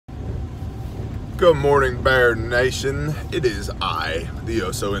Good morning, Bear Nation. It is I, the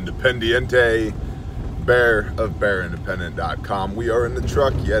Oso Independiente, Bear of BearIndependent.com. We are in the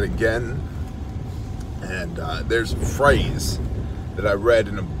truck yet again, and there's a phrase that I read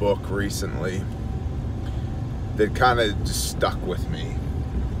in a book recently that kind of just stuck with me.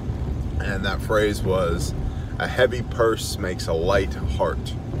 And that phrase was, a heavy purse makes a light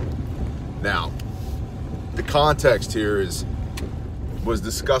heart. Now, the context here was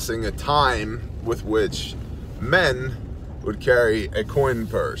discussing a time with which men would carry a coin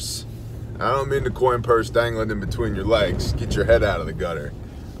purse. I don't mean the coin purse dangling in between your legs. Get your head out of the gutter.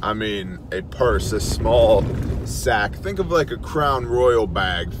 I mean a purse, a small sack. Think of like a Crown Royal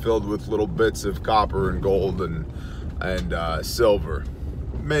bag filled with little bits of copper and gold and silver.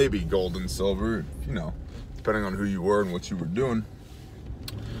 Maybe gold and silver, you know, depending on who you were and what you were doing.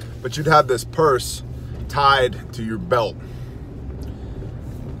 But you'd have this purse tied to your belt.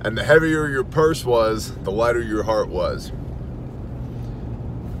 And the heavier your purse was, the lighter your heart was.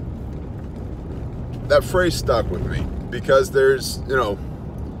 That phrase stuck with me because there's that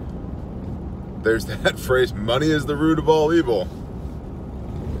phrase, money is the root of all evil.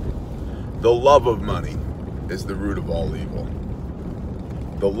 The love of money is the root of all evil.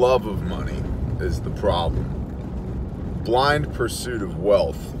 The love of money is the problem. Blind pursuit of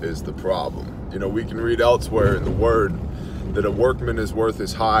wealth is the problem. You know, we can read elsewhere in the Word that a workman is worth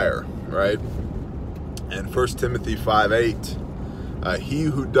his hire, right? And 1 Timothy 5:8, he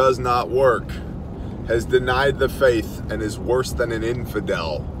who does not work has denied the faith and is worse than an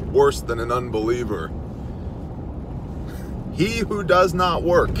infidel, worse than an unbeliever. He who does not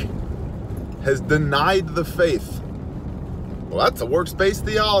work has denied the faith. Well, that's a works-based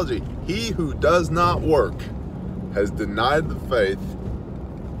theology. He who does not work has denied the faith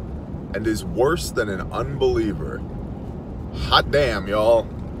and is worse than an unbeliever. Hot damn, y'all.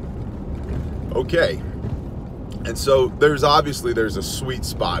 Okay. And so there's a sweet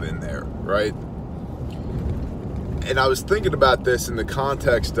spot in there, right? And I was thinking about this in the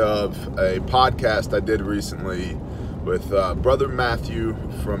context of a podcast I did recently with Brother Matthew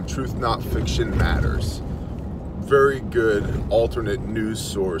from Truth Not Fiction Matters. Very good alternate news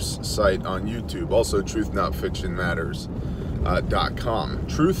source site on YouTube. Also truthnotfictionmatters.com.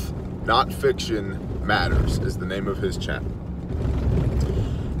 Truth Not Fiction Matters is the name of his channel.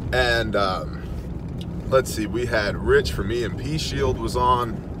 And let's see, we had Rich from EMP Shield was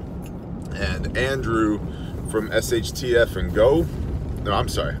on, and Andrew from SHTF and Go. No, I'm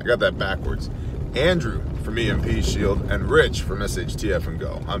sorry, I got that backwards. Andrew from EMP Shield and Rich from SHTF and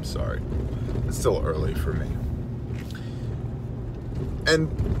Go. I'm sorry, it's still early for me.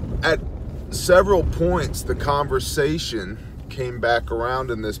 And at several points, the conversation came back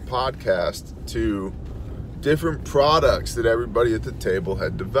around in this podcast to different products that everybody at the table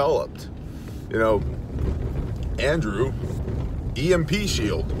had developed. You know, Andrew, EMP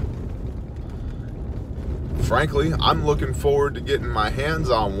Shield. Frankly, I'm looking forward to getting my hands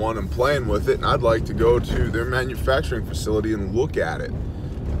on one and playing with it, and I'd like to go to their manufacturing facility and look at it.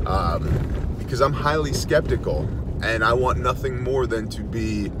 Because I'm highly skeptical, and I want nothing more than to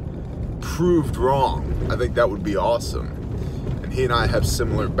be proved wrong. I think that would be awesome. He and I have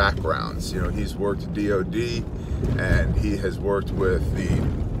similar backgrounds. You know, he's worked at DOD and he has worked with the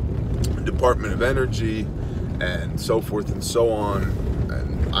Department of Energy and so forth and so on.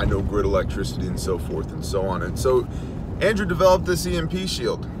 And I know grid electricity and so forth and so on. And so Andrew developed this EMP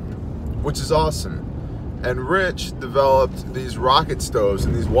shield, which is awesome. And Rich developed these rocket stoves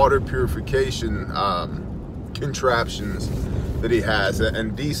and these water purification contraptions that he has,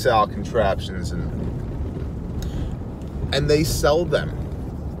 and desal contraptions, and they sell them,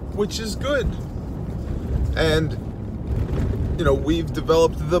 which is good. And, you know, we've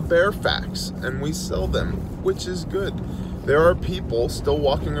developed the Bear Facts, and we sell them, which is good. There are people still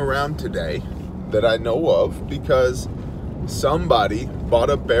walking around today that I know of because somebody bought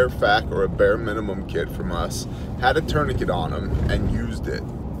a Bear Fact or a bare minimum kit from us, had a tourniquet on them, and used it.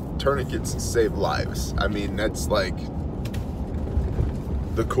 Tourniquets save lives. I mean, that's like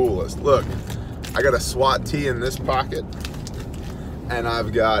the coolest. Look, I got a SWAT tee in this pocket, and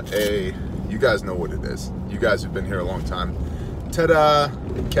I've got you guys know what it is. You guys have been here a long time. Ta-da!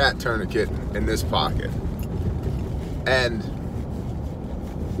 Cat tourniquet in this pocket. And,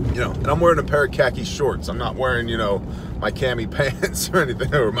 you know, and I'm wearing a pair of khaki shorts. I'm not wearing, you know, my cami pants or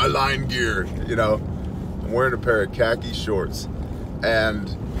anything, or my line gear, you know. I'm wearing a pair of khaki shorts.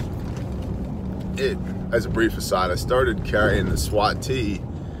 And as a brief aside, I started carrying the SWAT tee.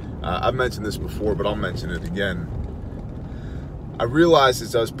 I've mentioned this before, but I'll mention it again. I realized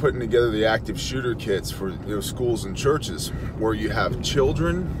as I was putting together the active shooter kits for schools and churches, where you have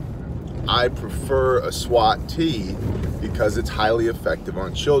children I prefer a SWAT T because it's highly effective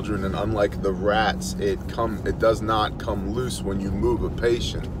on children, and unlike the rats, it does not come loose when you move a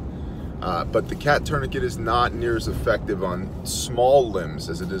patient. But the cat tourniquet is not near as effective on small limbs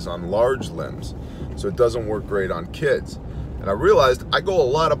as it is on large limbs, so it doesn't work great on kids. And I realized I go a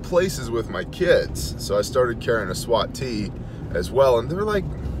lot of places with my kids, so I started carrying a SWAT T as well, and they're like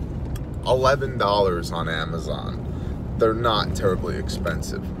 $11 on Amazon. They're not terribly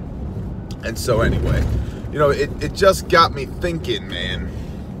expensive. And so anyway, you know, it just got me thinking, man.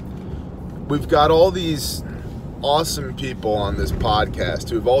 We've got all these awesome people on this podcast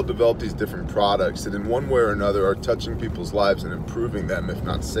who have all developed these different products that in one way or another are touching people's lives and improving them, if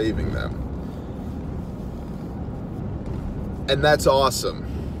not saving them. And that's awesome.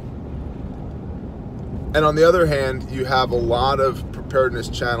 And on the other hand, you have a lot of preparedness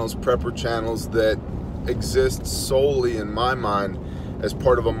channels, prepper channels that exist solely, in my mind, as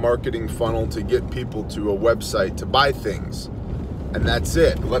part of a marketing funnel to get people to a website to buy things. And that's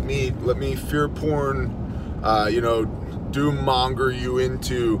it. Let me fear porn, you know, doom monger you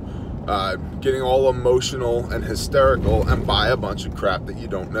into getting all emotional and hysterical and buy a bunch of crap that you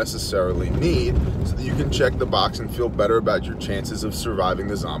don't necessarily need so that you can check the box and feel better about your chances of surviving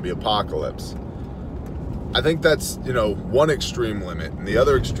the zombie apocalypse. I think that's, you know, one extreme limit. And the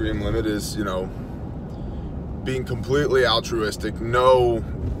other extreme limit is, you know, being completely altruistic, no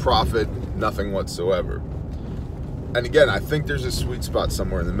profit, nothing whatsoever. And again, I think there's a sweet spot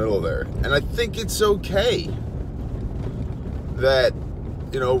somewhere in the middle there. And I think it's okay that,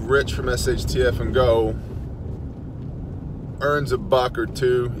 you know, Rich from SHTF and Go earns $1 or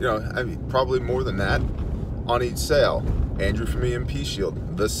 $2, you know, I mean, probably more than that on each sale. Andrew from EMP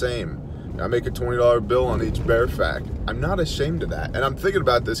Shield, the same. I make a $20 bill on each bear fact. I'm not ashamed of that. And I'm thinking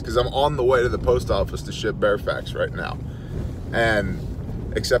about this because I'm on the way to the post office to ship bear facts right now. And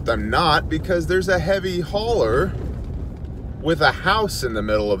except I'm not, because there's a heavy hauler with a house in the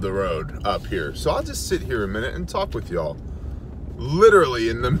middle of the road up here. So I'll just sit here a minute and talk with y'all. Literally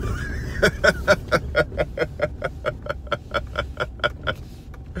in the...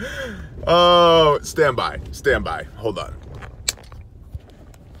 Oh, stand by. Hold on.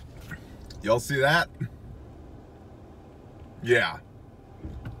 Y'all see that? Yeah.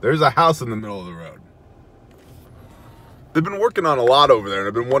 There's a house in the middle of the road. They've been working on a lot over there, and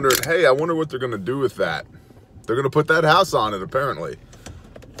I've been wondering, hey, I wonder what they're going to do with that. They're going to put that house on it, apparently.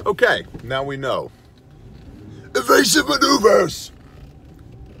 Okay, now we know. Evasive maneuvers!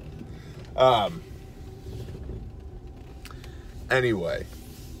 Anyway,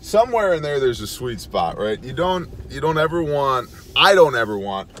 somewhere in there's a sweet spot, right? I don't ever want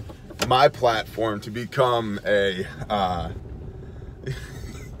my platform to become a, you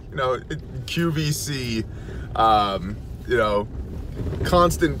know, QVC, you know,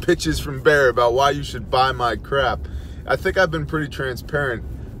 constant pitches from Bear about why you should buy my crap. I think I've been pretty transparent.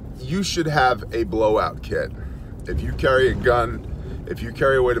 You should have a blowout kit. If you carry a gun, if you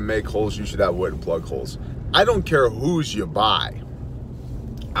carry a way to make holes, you should have a way to plug holes. I don't care whose you buy.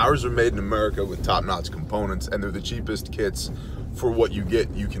 Ours are made in America with top-notch components, and they're the cheapest kits for what you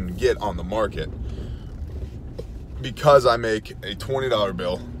can get on the market, because I make a $20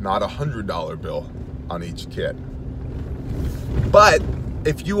 bill, not a $100 bill on each kit. But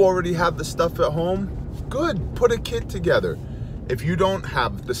if you already have the stuff at home, good, put a kit together. If you don't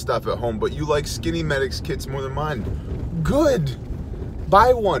have the stuff at home, but you like Skinny Medics kits more than mine, good,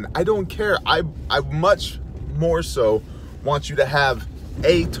 buy one. I don't care. I much more so want you to have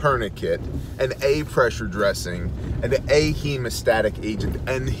a tourniquet and a pressure dressing and a hemostatic agent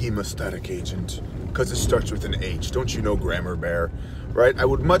and hemostatic agent, because it starts with an H. Don't you know grammar, Bear? Right? I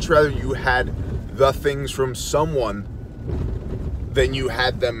would much rather you had the things from someone than you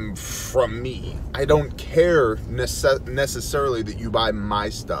had them from me. I don't care necessarily that you buy my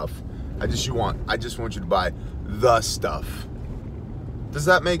stuff. I just want you to buy the stuff. Does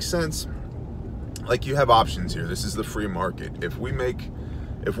that make sense? Like, you have options here. This is the free market. If we make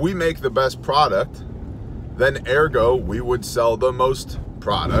the best product, then ergo we would sell the most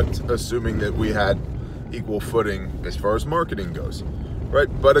product, assuming that we had equal footing as far as marketing goes, right?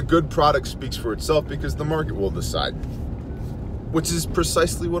 But a good product speaks for itself because the market will decide, which is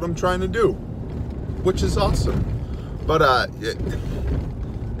precisely what I'm trying to do, which is awesome. But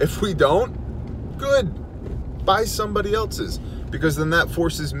if we don't, good, buy somebody else's, because then that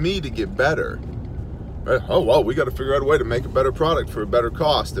forces me to get better. Right? Oh, well, we got to figure out a way to make a better product for a better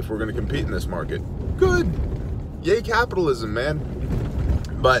cost if we're going to compete in this market. Good. Yay, capitalism, man.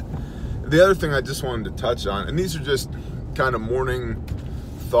 But the other thing I just wanted to touch on, and these are just kind of morning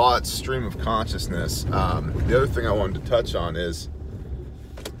thoughts, stream of consciousness. The other thing I wanted to touch on is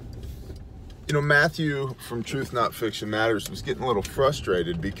You know, Matthew from Truth Not Fiction Matters was getting a little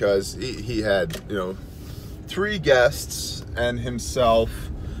frustrated because he had, you know, 3 guests and himself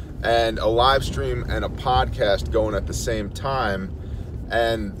and a live stream and a podcast going at the same time,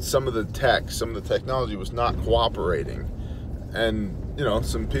 and some of the technology was not cooperating. And, you know,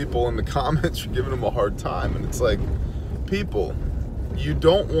 some people in the comments were giving him a hard time, and it's like, people, you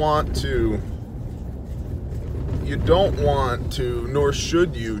don't want to, nor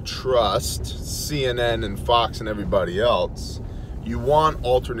should you trust CNN and Fox and everybody else. You want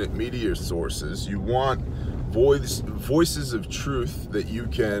alternate media sources. You want voices of truth that you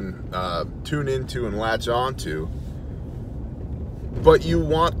can tune into and latch onto. But you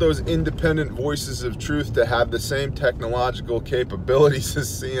want those independent voices of truth to have the same technological capabilities as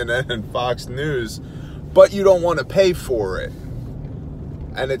CNN and Fox News, but you don't want to pay for it.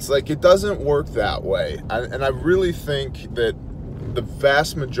 And it's like, it doesn't work that way. And I really think that the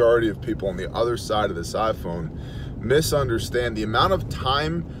vast majority of people on the other side of this iPhone misunderstand the amount of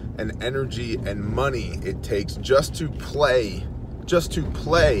time and energy and money it takes just to play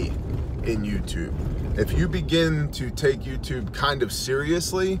in YouTube. If you begin to take YouTube kind of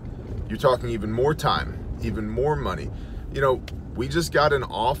seriously, you're talking even more time, even more money. You know, we just got an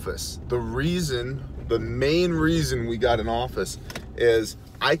office. The main reason we got an office is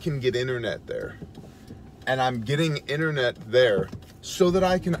I can get internet there. And I'm getting internet there so that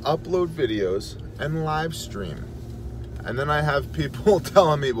I can upload videos and live stream. And then I have people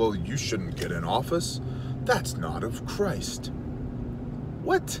telling me, well, you shouldn't get an office. That's not of Christ.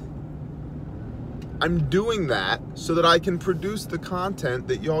 What? I'm doing that so that I can produce the content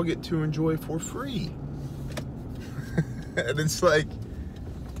that y'all get to enjoy for free. And it's like,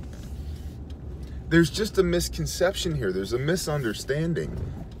 there's just a misconception here. There's a misunderstanding.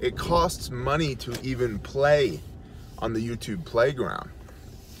 It costs money to even play on the YouTube playground.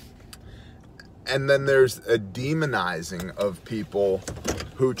 And then there's a demonizing of people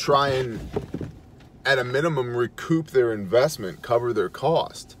who try and, at a minimum, recoup their investment, cover their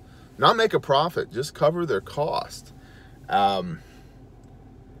cost. Not make a profit, just cover their cost. You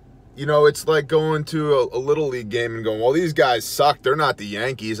know, it's like going to a Little League game and going, well, these guys suck. They're not the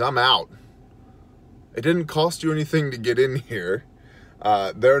Yankees. I'm out. It didn't cost you anything to get in here.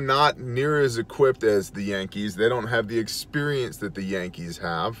 They're not near as equipped as the Yankees. They don't have the experience that the Yankees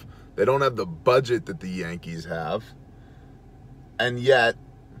have. They don't have the budget that the Yankees have. And yet,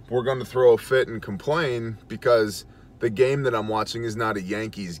 we're going to throw a fit and complain because the game that I'm watching is not a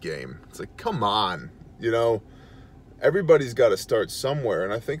Yankees game. It's like, come on. You know, everybody's got to start somewhere.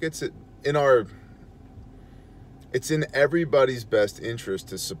 And I think it's in everybody's best interest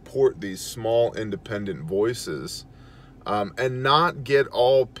to support these small independent voices, and not get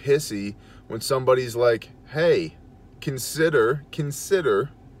all pissy when somebody's like, hey, consider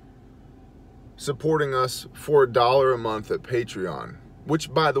supporting us for $1 a month at Patreon.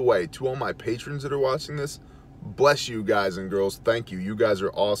 Which, by the way, to all my patrons that are watching this, bless you guys and girls. Thank you. You guys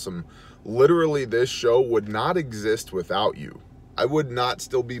are awesome. Literally, this show would not exist without you. I would not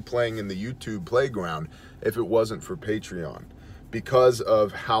still be playing in the YouTube playground if it wasn't for Patreon, because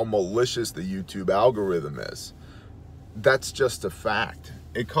of how malicious the YouTube algorithm is. That's just a fact.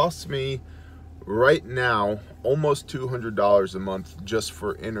 It costs me right now almost $200 a month just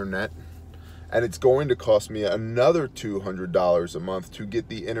for internet, and it's going to cost me another $200 a month to get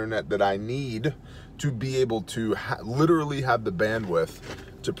the internet that I need to be able to literally have the bandwidth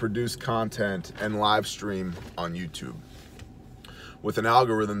to produce content and live stream on YouTube, with an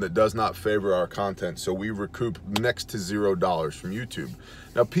algorithm that does not favor our content, so we recoup next to $0 from YouTube.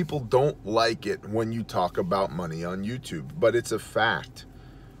 Now, people don't like it when you talk about money on YouTube, but it's a fact.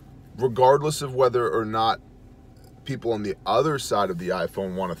 Regardless of whether or not people on the other side of the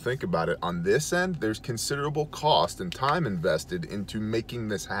iPhone want to think about it, on this end, there's considerable cost and time invested into making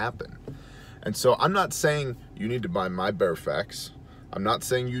this happen. And so I'm not saying you need to buy my bare facts. I'm not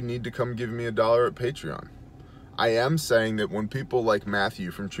saying you need to come give me $1 at Patreon. I am saying that when people like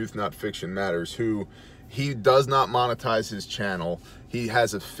Matthew from Truth Not Fiction Matters, who he does not monetize his channel, he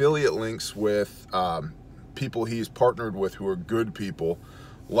has affiliate links with people he's partnered with who are good people,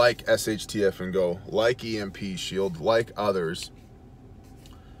 like SHTF and Go, like EMP Shield, like others.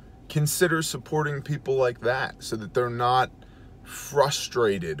 Consider supporting people like that so that they're not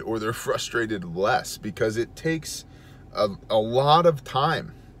frustrated, or they're frustrated less, because it takes a lot of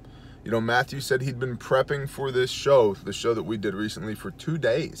time. You know, Matthew said he'd been prepping for this show, the show that we did recently, for 2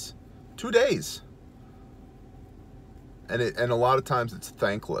 days. 2 days. And a lot of times it's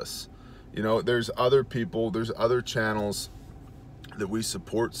thankless. You know, there's other people, there's other channels that we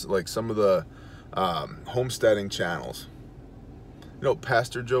support, like some of the homesteading channels. You know,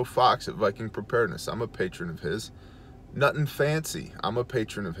 Pastor Joe Fox at Viking Preparedness, I'm a patron of his. Nothing Fancy, I'm a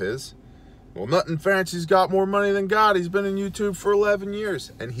patron of his. Well, Nothing Fancy's got more money than God. He's been in YouTube for 11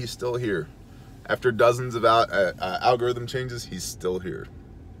 years, and he's still here. After dozens of algorithm changes, he's still here,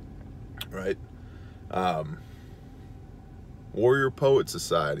 right? Warrior Poet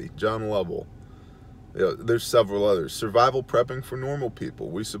Society, John Lovell. You know, there's several others. Survival Prepping for Normal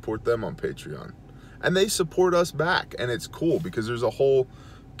People. We support them on Patreon. And they support us back. And it's cool because there's a whole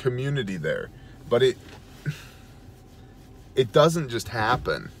community there. But it doesn't just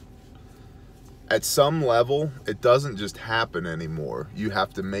happen. At some level, it doesn't just happen anymore. You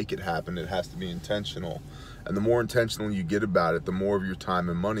have to make it happen. It has to be intentional. And the more intentional you get about it, the more of your time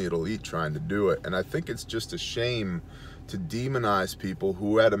and money it'll eat trying to do it. And I think it's just a shame to demonize people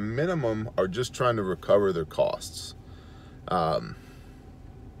who at a minimum are just trying to recover their costs. A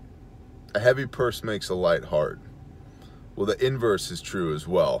heavy purse makes a light heart. Well, the inverse is true as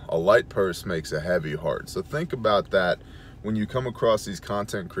well. A light purse makes a heavy heart. So think about that when you come across these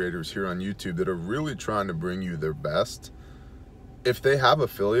content creators here on YouTube that are really trying to bring you their best. If they have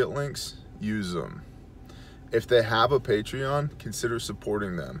affiliate links, use them. If they have a Patreon, consider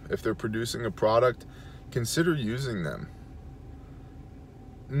supporting them. If they're producing a product, consider using them.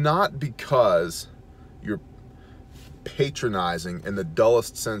 Not because you're patronizing in the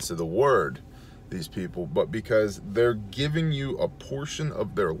dullest sense of the word these people, but because they're giving you a portion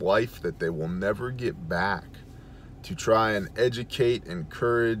of their life that they will never get back to try and educate,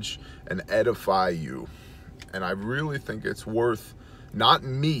 encourage, and edify you. And I really think it's worth, not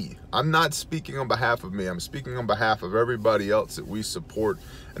me, I'm not speaking on behalf of me, I'm speaking on behalf of everybody else that we support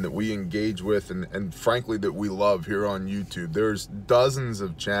and that we engage with and frankly that we love here on YouTube. There's dozens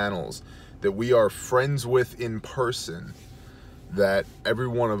of channels that we are friends with in person that every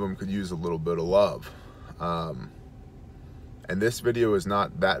one of them could use a little bit of love. And this video is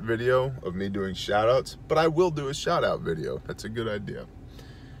not that video of me doing shout outs, but I will do a shout out video. That's a good idea.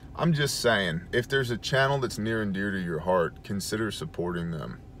 I'm just saying, if there's a channel that's near and dear to your heart, consider supporting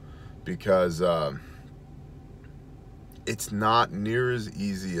them, because it's not near as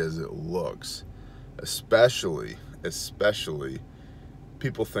easy as it looks. Especially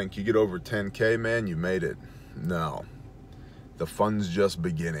people think you get over 10K, man, you made it. No, the fun's just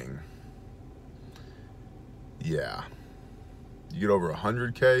beginning. Yeah, you get over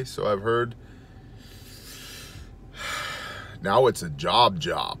 100K, so I've heard. Now it's a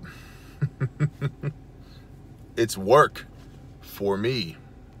job. It's work for me.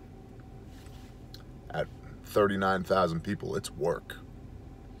 At 39,000 people, it's work.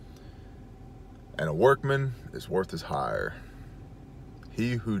 And a workman is worth his hire.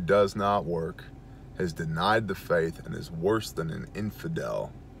 He who does not work has denied the faith and is worse than an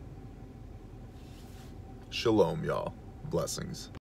infidel. Shalom, y'all. Blessings.